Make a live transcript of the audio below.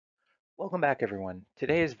Welcome back, everyone.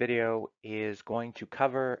 Today's video is going to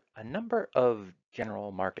cover a number of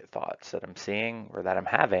general market thoughts that I'm seeing, or that I'm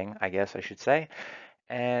having, I guess I should say,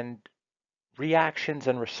 and reactions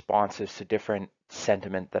and responses to different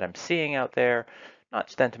sentiment that I'm seeing out there.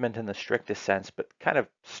 Not sentiment in the strictest sense, but kind of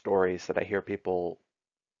stories that I hear people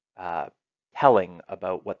uh, telling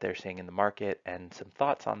about what they're seeing in the market and some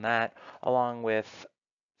thoughts on that, along with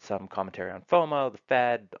some commentary on FOMO, the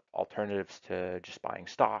Fed, alternatives to just buying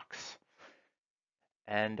stocks,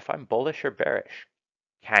 and if I'm bullish or bearish,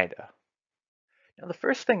 kinda. Now, the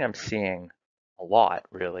first thing I'm seeing a lot,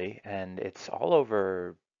 really, and it's all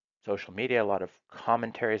over social media, a lot of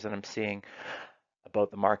commentaries that I'm seeing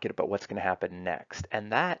about the market, about what's going to happen next.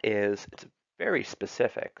 And that is, it's very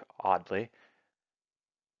specific, oddly.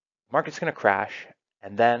 The market's going to crash,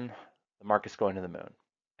 and then the market's going to the moon.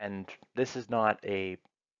 And this is not a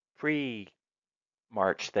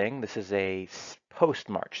pre-March thing. This is a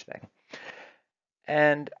post-March thing.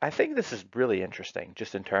 And I think this is really interesting,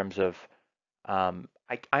 just in terms of I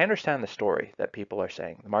understand the story that people are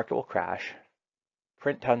saying. The market will crash,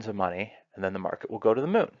 print tons of money, and then the market will go to the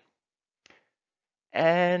moon.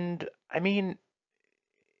 And I mean,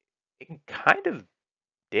 it kind of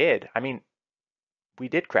did. I mean, we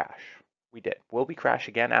did crash. We did. Will we crash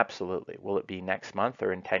again? Absolutely. Will it be next month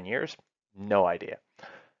or in 10 years? No idea.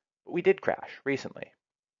 But we did crash recently.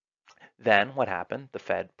 Then what happened? The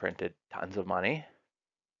Fed printed tons of money,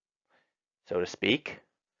 so to speak,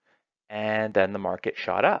 and then the market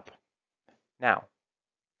shot up. Now,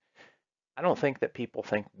 I don't think that people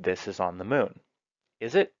think this is on the moon.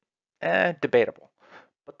 Is it? Debatable.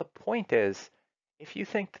 But the point is, if you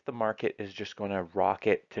think that the market is just going to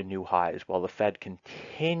rocket to new highs while the Fed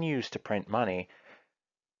continues to print money,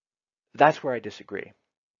 that's where I disagree.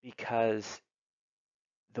 Because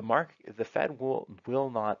the Fed will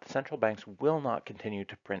not, the central banks will not continue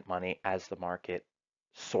to print money as the market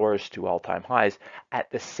soars to all-time highs at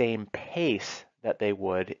the same pace that they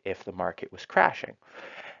would if the market was crashing.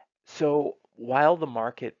 So while the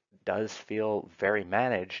market does feel very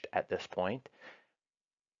managed at this point,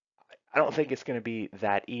 I don't think it's going to be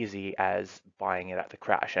that easy as buying it at the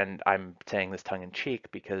crash. And I'm saying this tongue in cheek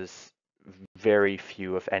because very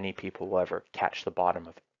few, if any, people will ever catch the bottom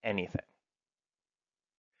of anything.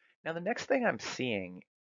 Now, the next thing I'm seeing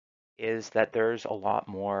is that there's a lot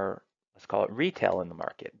more, let's call it retail in the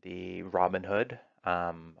market. The Robinhood,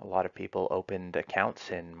 a lot of people opened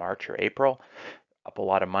accounts in March or April, up a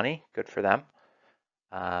lot of money, good for them.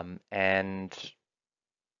 And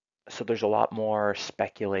so there's a lot more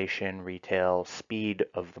speculation, retail, speed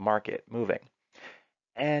of the market moving.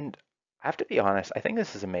 And I have to be honest, I think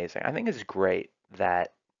this is amazing. I think it's great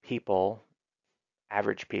that people,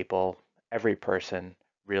 average people, every person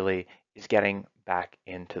really is getting back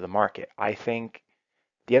into the market. I think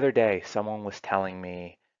the other day someone was telling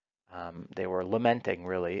me they were lamenting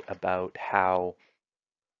really about how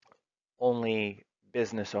only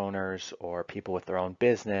business owners or people with their own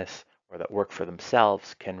business or that work for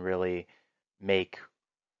themselves can really make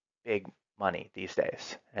big money these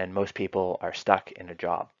days. And most people are stuck in a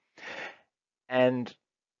job. And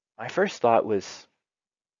my first thought was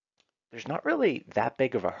there's not really that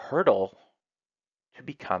big of a hurdle to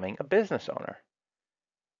becoming a business owner.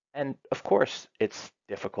 And of course, it's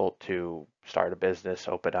difficult to start a business,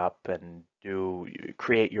 open up, and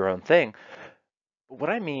create your own thing. But what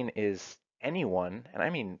I mean is anyone, and I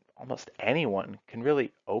mean almost anyone, can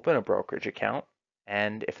really open a brokerage account.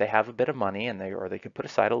 And if they have a bit of money or they could put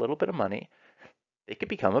aside a little bit of money, they could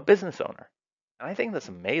become a business owner. And I think that's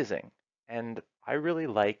amazing. And I really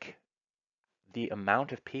like the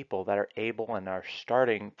amount of people that are able and are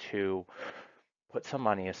starting to put some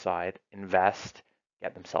money aside, invest,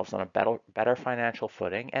 get themselves on a better financial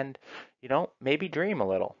footing, and maybe dream a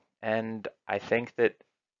little. And I think that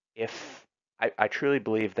if I truly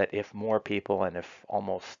believe that if more people and if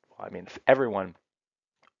almost, I mean, if everyone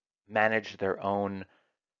managed their own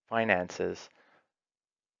finances,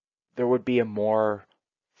 there would be a more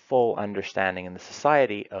full understanding in the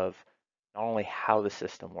society of not only how the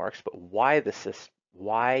system works, but why the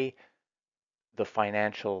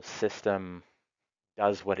financial system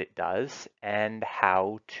does what it does and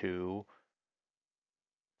how to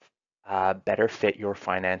better fit your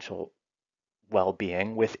financial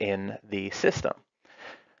well-being within the system.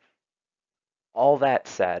 All that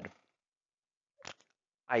said,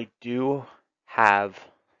 I do have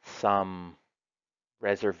some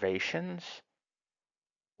reservations,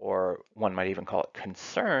 or one might even call it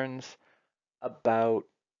concerns, about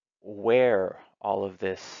where all of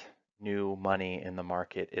this new money in the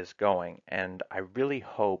market is going. And I really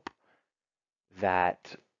hope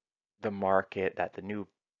that the market, that the new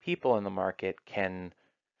people in the market can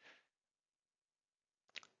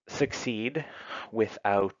succeed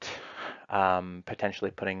without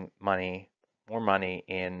potentially putting more money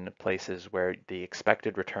in places where the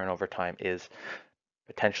expected return over time is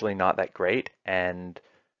potentially not that great, and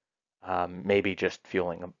maybe just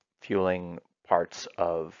fueling parts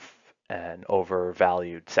of an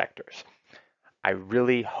overvalued sectors. I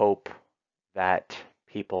really hope that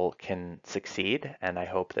people can succeed, and I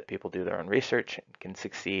hope that people do their own research and can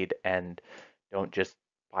succeed and don't just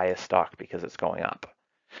buy a stock because it's going up.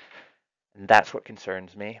 And that's what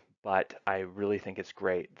concerns me, but I really think it's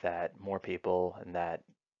great that more people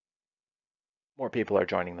are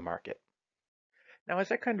joining the market. Now,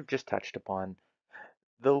 as I kind of just touched upon,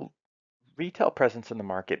 the retail presence in the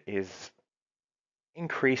market is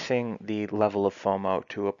increasing the level of FOMO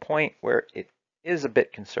to a point where it is a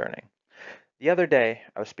bit concerning. The other day,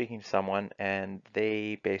 I was speaking to someone, and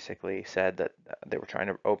they basically said that they were trying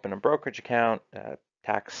to open a brokerage account, a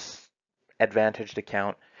tax advantaged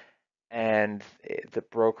account, and the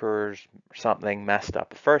brokers or something messed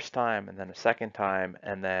up the first time, and then a second time,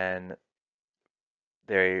 and then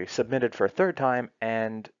they submitted for a third time,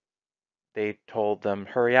 and they told them,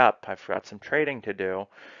 hurry up, I've got some trading to do.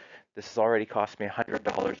 This has already cost me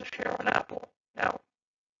 $100 a share on Apple. Now,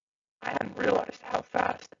 I hadn't realized how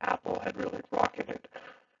fast Apple had really rocketed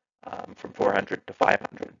from 400 to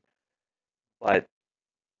 500. But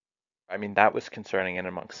I mean, that was concerning in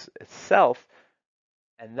amongst itself.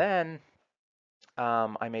 And then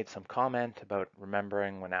I made some comment about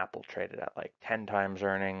remembering when Apple traded at like 10 times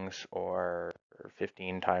earnings or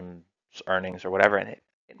 15 times earnings or whatever, and it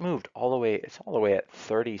moved all the way. It's all the way at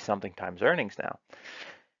 30 something times earnings now.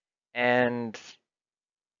 And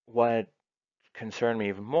what concerned me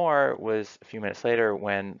even more was a few minutes later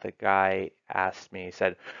when the guy asked me, he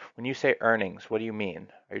said, when you say earnings, what do you mean?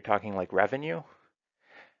 Are you talking like revenue?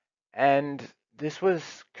 And this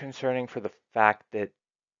was concerning for the fact that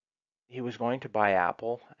he was going to buy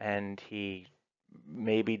Apple and he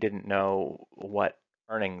maybe didn't know what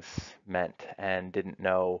earnings meant and didn't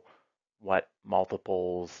know what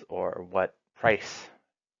multiples or what price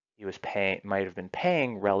he was paying, might have been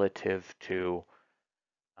paying relative to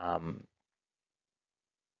um,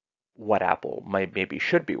 what Apple might maybe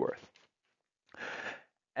should be worth.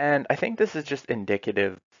 And I think this is just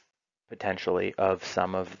indicative potentially of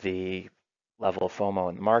some of the level of FOMO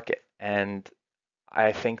in the market. And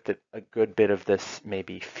I think that a good bit of this may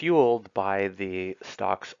be fueled by the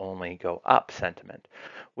stocks only go up sentiment,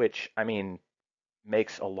 which, I mean,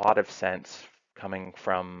 makes a lot of sense coming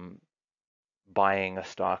from buying a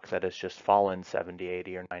stock that has just fallen 70,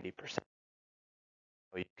 80, or 90%.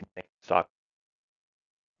 You can think stock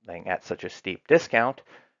at such a steep discount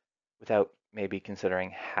without maybe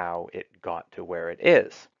considering how it got to where it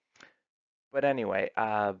is. But anyway,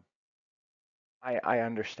 I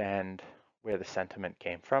understand where the sentiment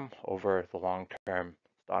came from. Over the long term,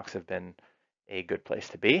 stocks have been a good place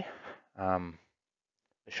to be. The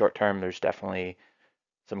short term, there's definitely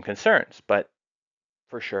some concerns, but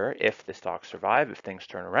for sure, if the stocks survive, if things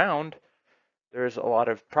turn around, there's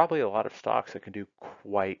probably a lot of stocks that can do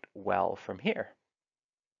quite well from here.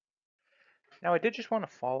 Now, I did just want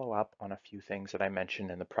to follow up on a few things that I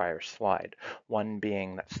mentioned in the prior slide. One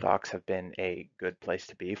being that stocks have been a good place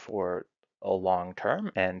to be for a long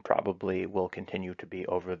term and probably will continue to be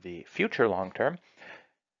over the future long term.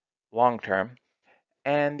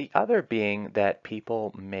 And the other being that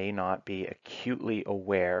people may not be acutely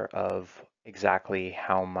aware of exactly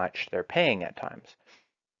how much they're paying at times.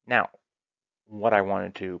 Now, what I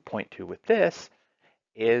wanted to point to with this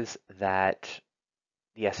is that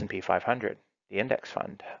the S&P 500, the index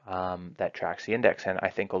fund that tracks the index, and I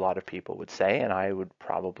think a lot of people would say, and I would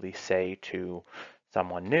probably say to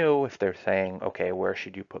someone new if they're saying, okay, where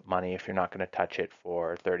should you put money if you're not going to touch it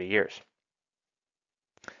for 30 years?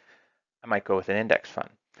 I might go with an index fund.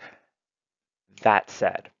 That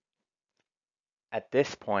said, at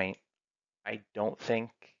this point, I don't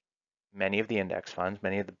think many of the index funds,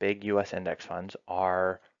 many of the big US index funds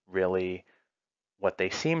are really what they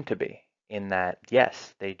seem to be, in that,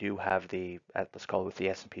 yes, they do have let's call it with the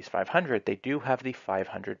S&P's 500, they do have the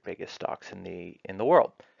 500 biggest stocks in the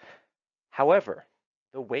world. However,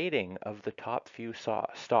 the weighting of the top few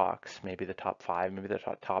stocks, maybe the top 5, maybe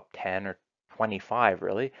the top 10 or 25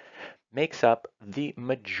 really, makes up the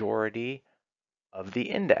majority of the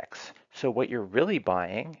index. So what you're really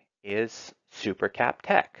buying is super cap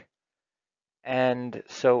tech. And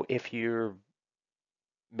so if you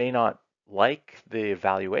may not like the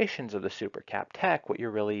valuations of the super cap tech, what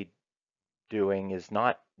you're really doing is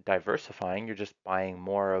not diversifying, you're just buying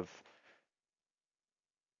more of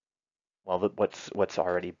well, what's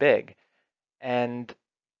already big. And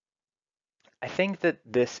I think that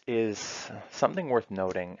this is something worth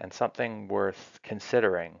noting and something worth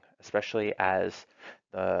considering, especially as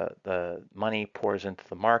the money pours into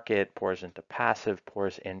the market, pours into passive,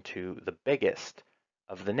 pours into the biggest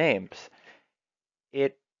of the names.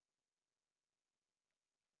 It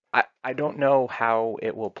I don't know how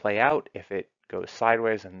it will play out if it goes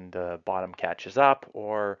sideways and the bottom catches up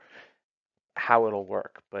or how it'll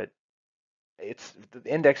work, but it's the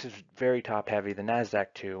index is very top heavy, the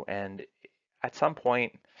Nasdaq too, and at some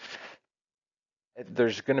point there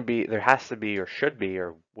has to be, or should be,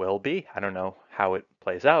 or will be. I don't know how it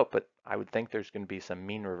plays out, but I would think there's going to be some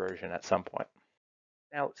mean reversion at some point.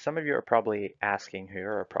 Now, some of you are probably asking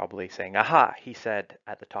here, or probably saying, aha, he said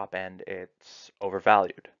at the top end it's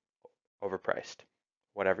overvalued, overpriced,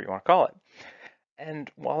 whatever you want to call it.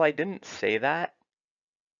 And while I didn't say that,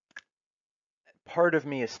 part of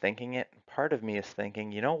me is thinking it. Part of me is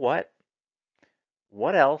thinking, you know what?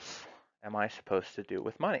 What else am I supposed to do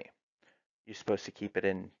with money? You're supposed to keep it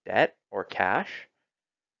in debt or cash,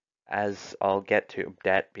 as I'll get to,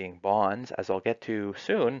 debt being bonds, as I'll get to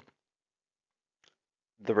soon.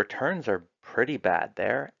 The returns are pretty bad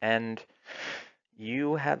there, and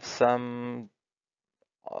you have some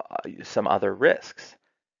other risks.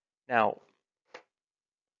 Now,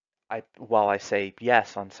 while I say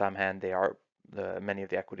yes, on some hand, they are many of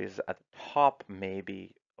the equities at the top may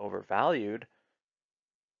be overvalued.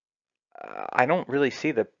 I don't really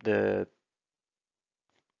see the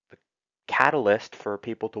catalyst for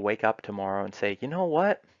people to wake up tomorrow and say, you know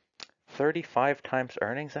what, 35 times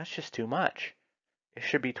earnings, that's just too much. It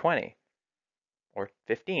should be 20 or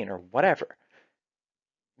 15 or whatever.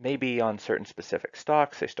 Maybe on certain specific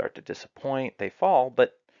stocks, they start to disappoint, they fall,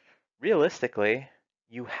 but realistically,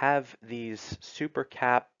 you have these super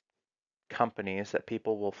cap companies that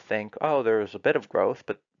people will think, oh, there's a bit of growth,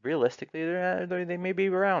 but realistically, they may be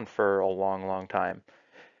around for a long, long time.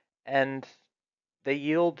 And they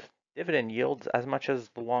yield dividend yields as much as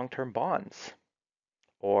the long-term bonds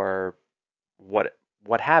or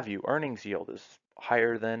what have you. Earnings yield is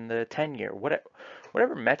higher than the 10-year.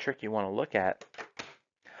 Whatever metric you want to look at,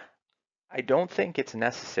 I don't think it's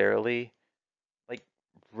necessarily like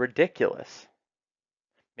ridiculous.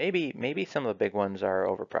 Maybe some of the big ones are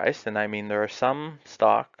overpriced, and I mean there are some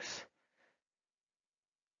stocks,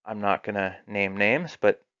 I'm not going to name names,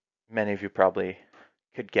 but many of you probably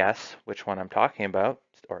could guess which one I'm talking about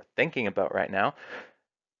or thinking about right now.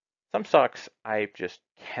 Some stocks I just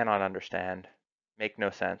cannot understand, make no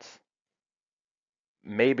sense.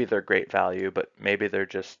 Maybe they're great value, but maybe they're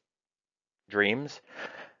just dreams.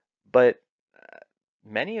 But uh,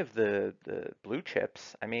 many of the blue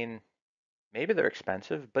chips, I mean, maybe they're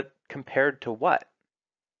expensive, but compared to what?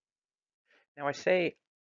 Now I say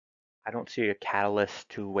I don't see a catalyst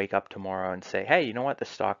to wake up tomorrow and say, hey, you know what? The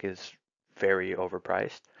stock is very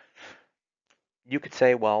overpriced. You could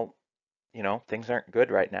say, well, things aren't good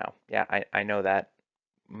right now. Yeah, I know that.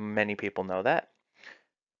 Many people know that.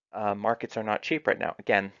 Markets are not cheap right now.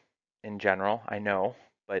 Again, in general, I know,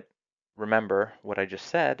 but remember what I just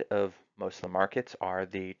said of most of the markets are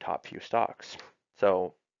the top few stocks.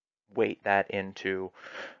 So weight that into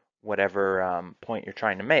whatever point you're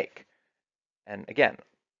trying to make. And again,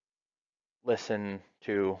 listen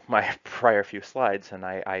to my prior few slides and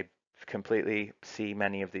I completely see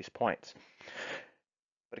many of these points.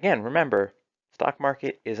 But again, remember, stock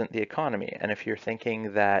market isn't the economy. And if you're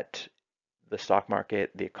thinking that the stock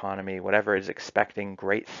market, the economy, whatever is expecting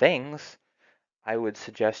great things, I would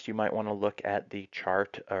suggest you might want to look at the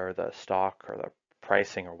chart or the stock or the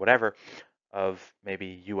pricing or whatever of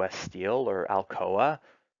maybe US Steel or Alcoa.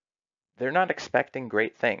 They're not expecting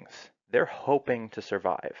great things. They're hoping to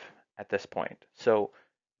survive at this point. So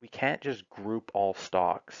we can't just group all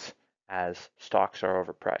stocks as stocks are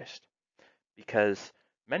overpriced because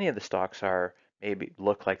many of the stocks are maybe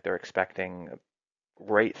look like they're expecting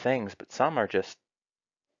great things, but some are just,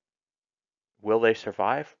 will they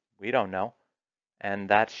survive? We don't know. And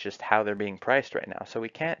that's just how they're being priced right now. So we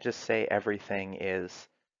can't just say everything is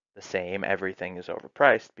the same, everything is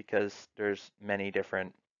overpriced because there's many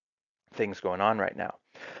different things going on right now.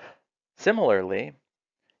 Similarly,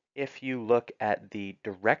 if you look at the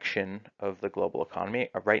direction of the global economy,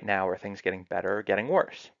 right now are things getting better or getting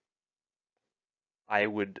worse? I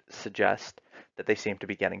would suggest that they seem to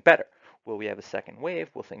be getting better. Will we have a second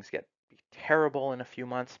wave? Will things get be terrible in a few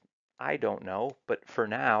months? I don't know, but for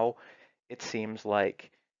now, it seems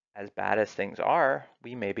like as bad as things are,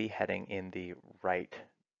 we may be heading in the right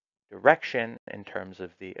direction in terms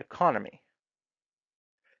of the economy.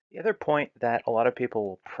 The other point that a lot of people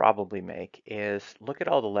will probably make is look at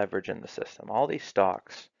all the leverage in the system. All these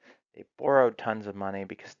stocks, they borrowed tons of money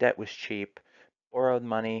because debt was cheap, borrowed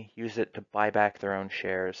money, used it to buy back their own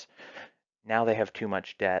shares. Now they have too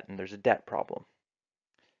much debt and there's a debt problem.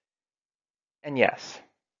 And yes,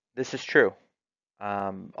 this is true.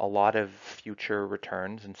 A lot of future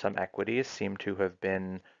returns in some equities seem to have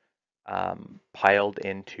been piled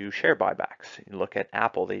into share buybacks. You look at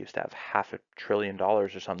Apple, they used to have $500 billion or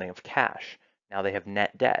something of cash. Now they have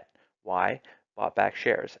net debt. Why? Bought back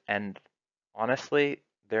shares. And honestly,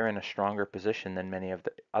 they're in a stronger position than many of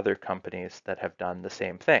the other companies that have done the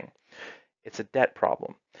same thing. It's a debt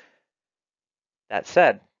problem. That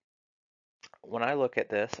said, when I look at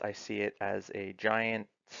this, I see it as a giant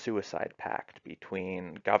suicide pact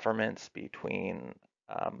between governments, between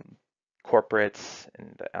corporates,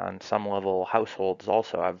 and on some level, households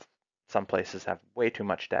also have, some places have way too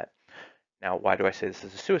much debt. Now, why do I say this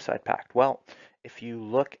is a suicide pact? Well, if you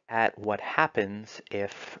look at what happens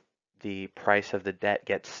if the price of the debt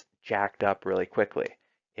gets jacked up really quickly,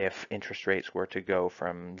 if interest rates were to go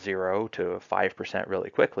from 0 to 5%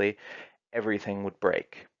 really quickly, everything would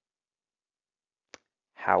break.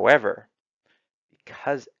 However,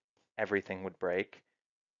 because everything would break,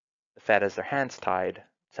 the Fed has their hands tied,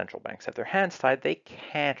 central banks have their hands tied, they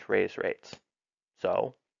can't raise rates.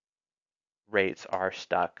 So rates are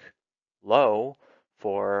stuck low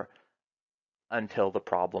for until the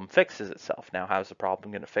problem fixes itself. Now, how's the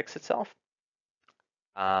problem going to fix itself?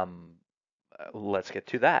 Let's get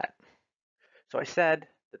to that. So I said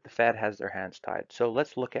that the Fed has their hands tied. So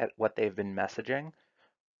let's look at what they've been messaging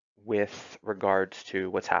with regards to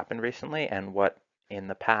what's happened recently and what in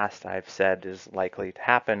the past I've said is likely to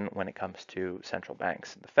happen when it comes to central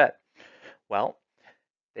banks and the Fed. Well,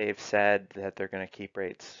 they've said that they're going to keep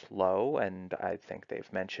rates low, and I think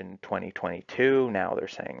they've mentioned 2022. Now they're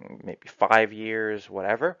saying maybe 5 years,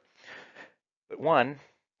 whatever. But one,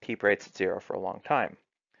 keep rates at zero for a long time.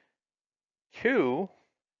 Two,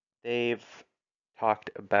 they've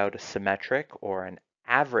talked about a symmetric or an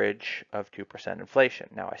average of 2% inflation.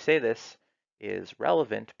 Now, I say this is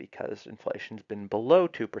relevant because inflation's been below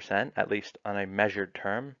 2%, at least on a measured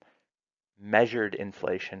term. Measured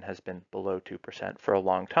inflation has been below 2% for a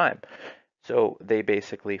long time. So they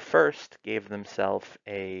basically first gave themselves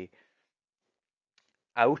a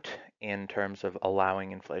out in terms of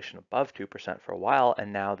allowing inflation above 2% for a while,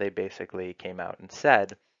 and now they basically came out and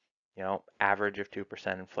said, average of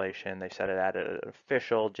 2% inflation. They said it at an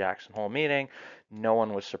official Jackson Hole meeting. No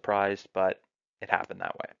one was surprised, but it happened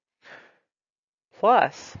that way.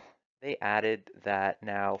 Plus, they added that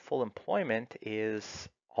now full employment is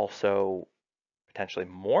also potentially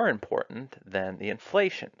more important than the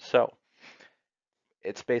inflation. So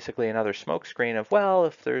it's basically another smokescreen of, well,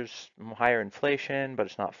 if there's higher inflation, but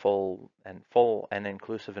it's not full and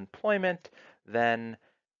inclusive employment, then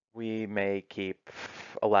we may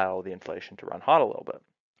allow the inflation to run hot a little bit.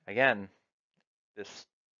 Again, this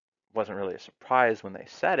wasn't really a surprise when they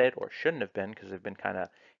said it, or shouldn't have been, because they've been kind of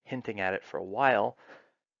hinting at it for a while.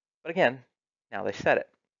 But again, now they said it.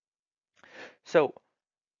 So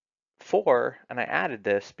and I added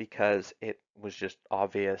this because it was just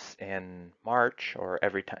obvious in March or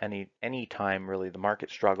any time really the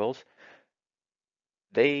market struggles,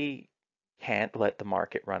 they can't let the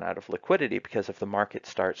market run out of liquidity, because if the market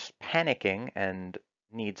starts panicking and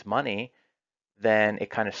needs money, then it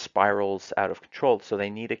kind of spirals out of control. So they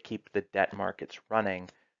need to keep the debt markets running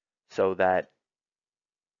so that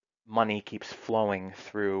money keeps flowing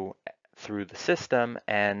through the system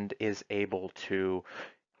and is able to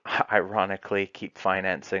ironically keep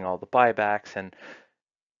financing all the buybacks and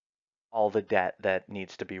all the debt that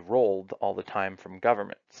needs to be rolled all the time from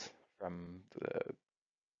governments.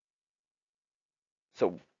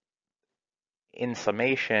 So in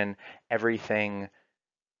summation, everything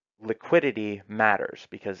liquidity matters,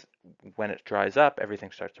 because when it dries up, everything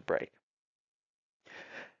starts to break.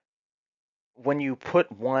 When you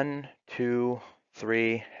put 1, 2,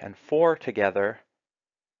 3, and 4 together,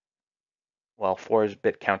 well, 4 is a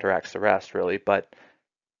bit counteracts the rest, really, but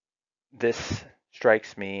this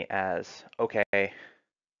strikes me as, okay,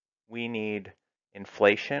 we need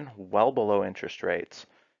inflation well below interest rates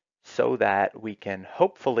so that we can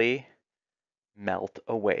hopefully melt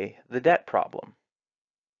away the debt problem.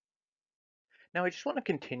 Now, I just want to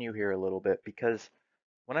continue here a little bit, because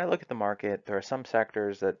when I look at the market, there are some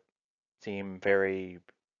sectors that seem very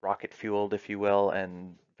rocket fueled, if you will,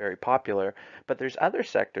 and very popular, but there's other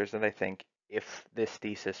sectors that I think, if this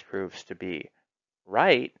thesis proves to be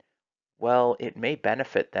right, well, it may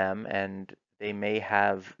benefit them, and they may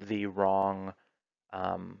have the wrong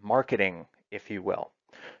marketing, if you will.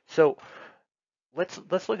 So let's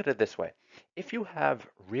look at it this way. If you have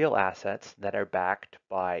real assets that are backed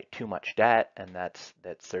by too much debt, and that's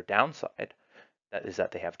their downside, that is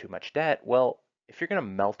that they have too much debt. Well, if you're going to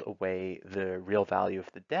melt away the real value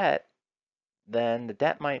of the debt, then the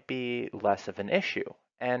debt might be less of an issue.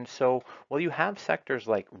 And so, well, you have sectors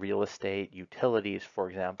like real estate, utilities, for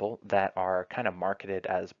example, that are kind of marketed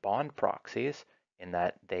as bond proxies in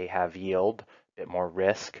that they have yield, a bit more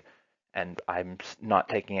risk. And I'm not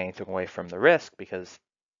taking anything away from the risk because,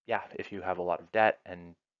 yeah, if you have a lot of debt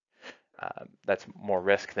and that's more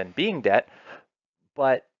risk than being debt.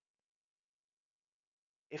 But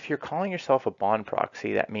if you're calling yourself a bond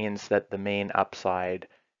proxy, that means that the main upside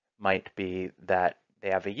might be that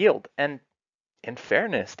they have a yield. And in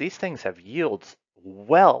fairness, these things have yields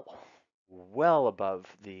well above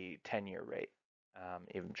the 10-year rate,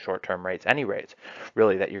 even short-term rates, any rates,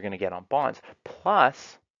 really, that you're going to get on bonds.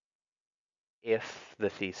 Plus, if the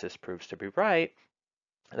thesis proves to be right,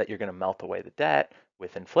 that you're going to melt away the debt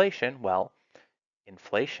with inflation, well,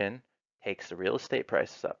 inflation takes the real estate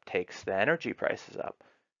prices up, takes the energy prices up.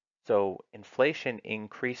 So inflation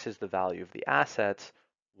increases the value of the assets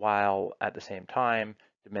while at the same time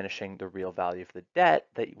diminishing the real value of the debt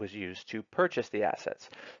that was used to purchase the assets.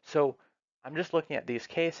 So I'm just looking at these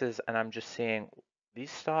cases and I'm just seeing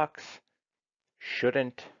these stocks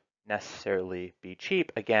shouldn't necessarily be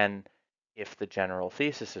cheap, again, if the general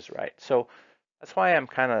thesis is right. So that's why I'm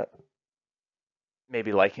kind of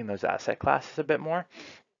maybe liking those asset classes a bit more.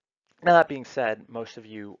 Now, that being said, most of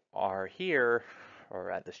you are here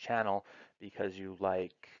or at this channel because you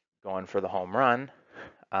like going for the home run.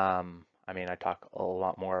 I mean, I talk a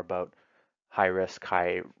lot more about high risk,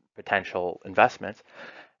 high potential investments.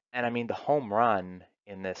 And I mean, the home run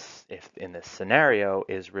in this, if in this scenario,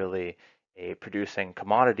 is really a producing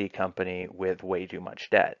commodity company with way too much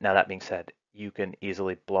debt. Now, that being said, you can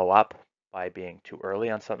easily blow up by being too early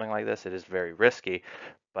on something like this. It is very risky,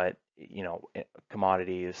 but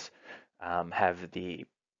commodities have the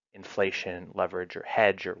inflation leverage or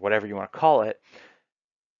hedge or whatever you want to call it,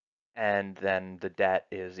 and then the debt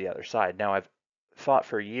is the other side. Now, I've thought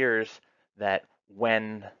for years that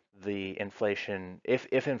when the inflation, if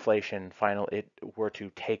inflation finally it were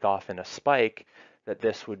to take off in a spike, that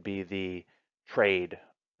this would be trade,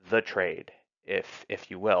 the trade, if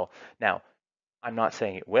you will. Now, I'm not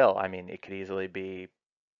saying it will. I mean, it could easily be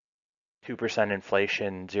 2%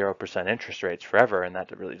 inflation, 0% interest rates forever, and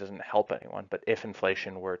that really doesn't help anyone. But if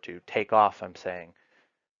inflation were to take off, I'm saying,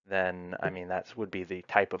 then I mean, that would be the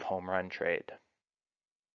type of home run trade.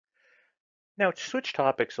 Now, to switch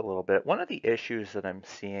topics a little bit, one of the issues that I'm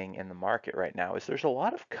seeing in the market right now is there's a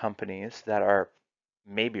lot of companies that are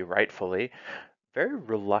maybe rightfully very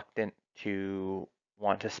reluctant to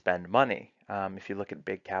want to spend money. If you look at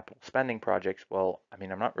big capital spending projects, well, I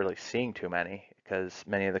mean, I'm not really seeing too many because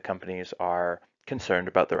many of the companies are concerned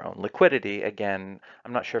about their own liquidity. Again,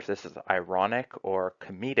 I'm not sure if this is ironic or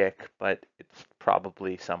comedic, but it's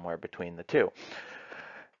probably somewhere between the two.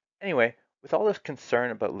 Anyway, with all this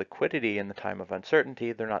concern about liquidity in the time of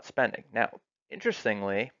uncertainty, they're not spending. Now,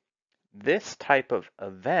 interestingly, this type of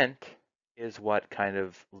event is what kind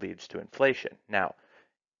of leads to inflation. Now,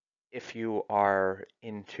 if you are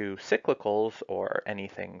into cyclicals or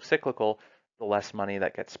anything cyclical, the less money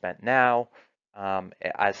that gets spent now,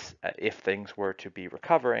 as if things were to be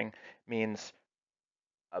recovering, means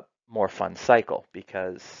a more fun cycle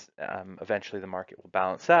because eventually the market will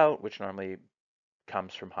balance out, which normally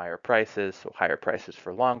comes from higher prices. So higher prices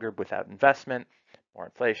for longer without investment, more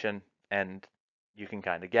inflation, and you can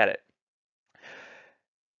kind of get it.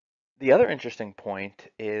 The other interesting point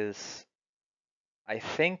is I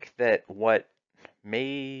think that what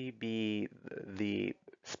may be the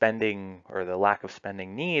spending or the lack of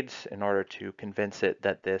spending needs in order to convince it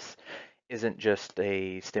that this isn't just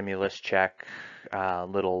a stimulus check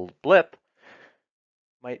little blip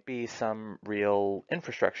might be some real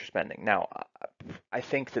infrastructure spending. Now, I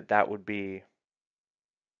think that that would be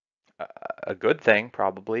a good thing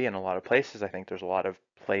probably in a lot of places. I think there's a lot of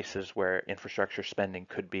places where infrastructure spending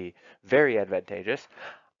could be very advantageous.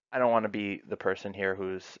 I don't want to be the person here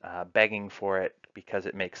who's begging for it because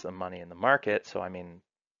it makes them money in the market. So I mean,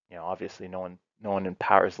 obviously no one in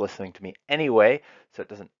power is listening to me anyway, so it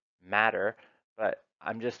doesn't matter. But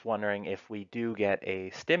I'm just wondering if we do get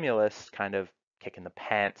a stimulus kind of kick in the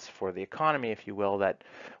pants for the economy, if you will, that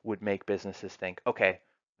would make businesses think, okay,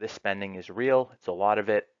 this spending is real. It's a lot of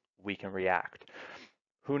it. We can react.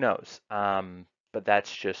 Who knows? But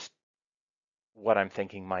that's just what I'm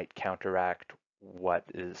thinking might counteract what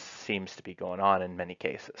seems to be going on in many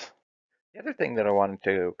cases. The other thing that I wanted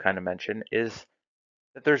to kind of mention is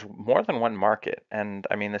that there's more than one market. And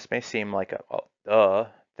I mean, this may seem like a duh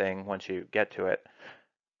thing once you get to it,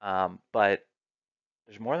 but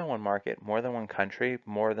there's more than one market, more than one country,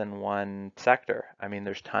 more than one sector. I mean,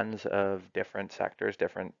 there's tons of different sectors,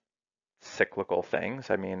 different cyclical things.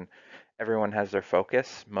 I mean, everyone has their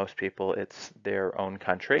focus. Most people, it's their own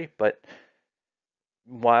country. But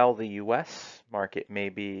while the US market may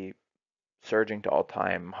be surging to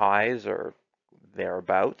all-time highs or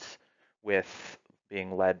thereabouts, with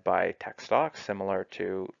being led by tech stocks similar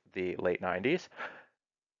to the late 90s,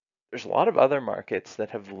 there's a lot of other markets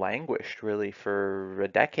that have languished really for a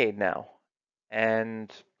decade now. And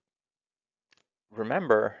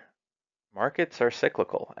remember, markets are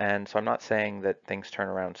cyclical. And so I'm not saying that things turn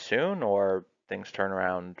around soon or things turn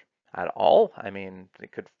around at all. I mean, they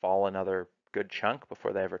could fall another good chunk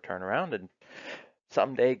before they ever turn around and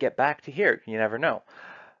someday get back to here. You never know.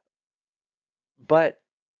 But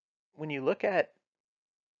when you look at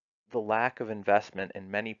the lack of investment in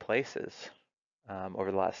many places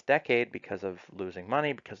over the last decade because of losing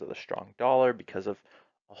money, because of the strong dollar, because of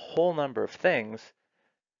a whole number of things,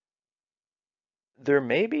 there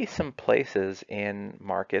may be some places in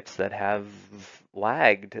markets that have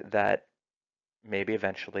lagged that maybe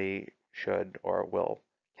eventually should or will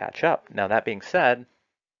catch up. Now, that being said,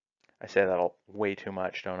 I say that all way too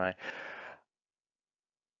much, don't I?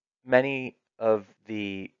 Many of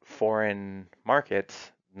the foreign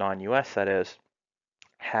markets, non-US that is,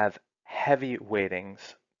 have heavy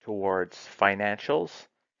weightings towards financials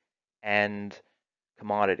and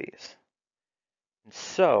commodities. And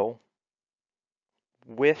so,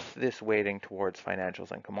 with this weighting towards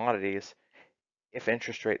financials and commodities, if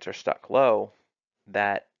interest rates are stuck low,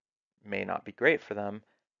 that may not be great for them,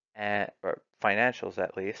 or financials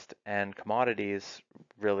at least, and commodities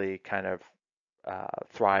really kind of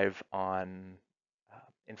thrive on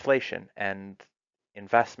inflation and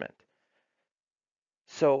investment.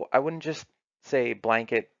 So I wouldn't just say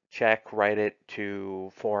blanket check, write it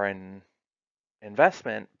to foreign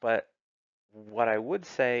investment, but what I would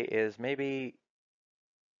say is maybe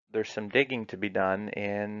there's some digging to be done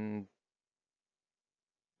in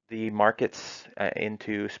the markets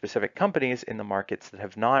into specific companies in the markets that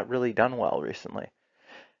have not really done well recently.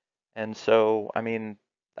 And so, I mean,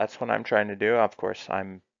 that's what I'm trying to do. Of course,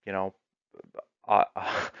 I'm, uh,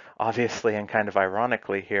 obviously and kind of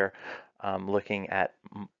ironically here, looking at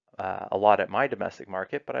a lot at my domestic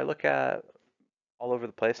market, but I look at all over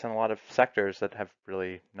the place in a lot of sectors that have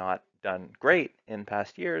really not done great in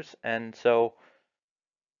past years. And so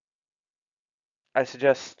I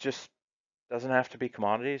suggest just doesn't have to be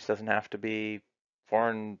commodities, doesn't have to be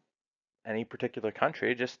foreign, any particular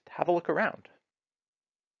country, just have a look around.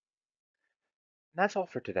 And that's all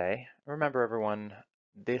for today. Remember everyone,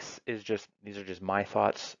 these are just my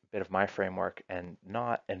thoughts, a bit of my framework and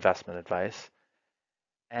not investment advice.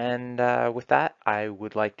 And with that, I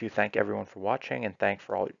would like to thank everyone for watching and thank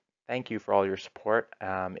you for all your support.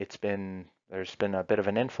 There's been a bit of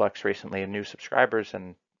an influx recently in new subscribers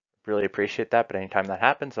and really appreciate that. But anytime that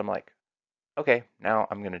happens, I'm like, okay, now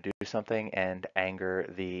I'm going to do something and anger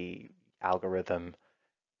the algorithm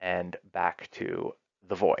and back to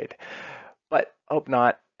the void. But hope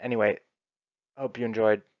not. Anyway, hope you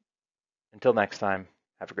enjoyed. Until next time,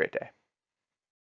 have a great day.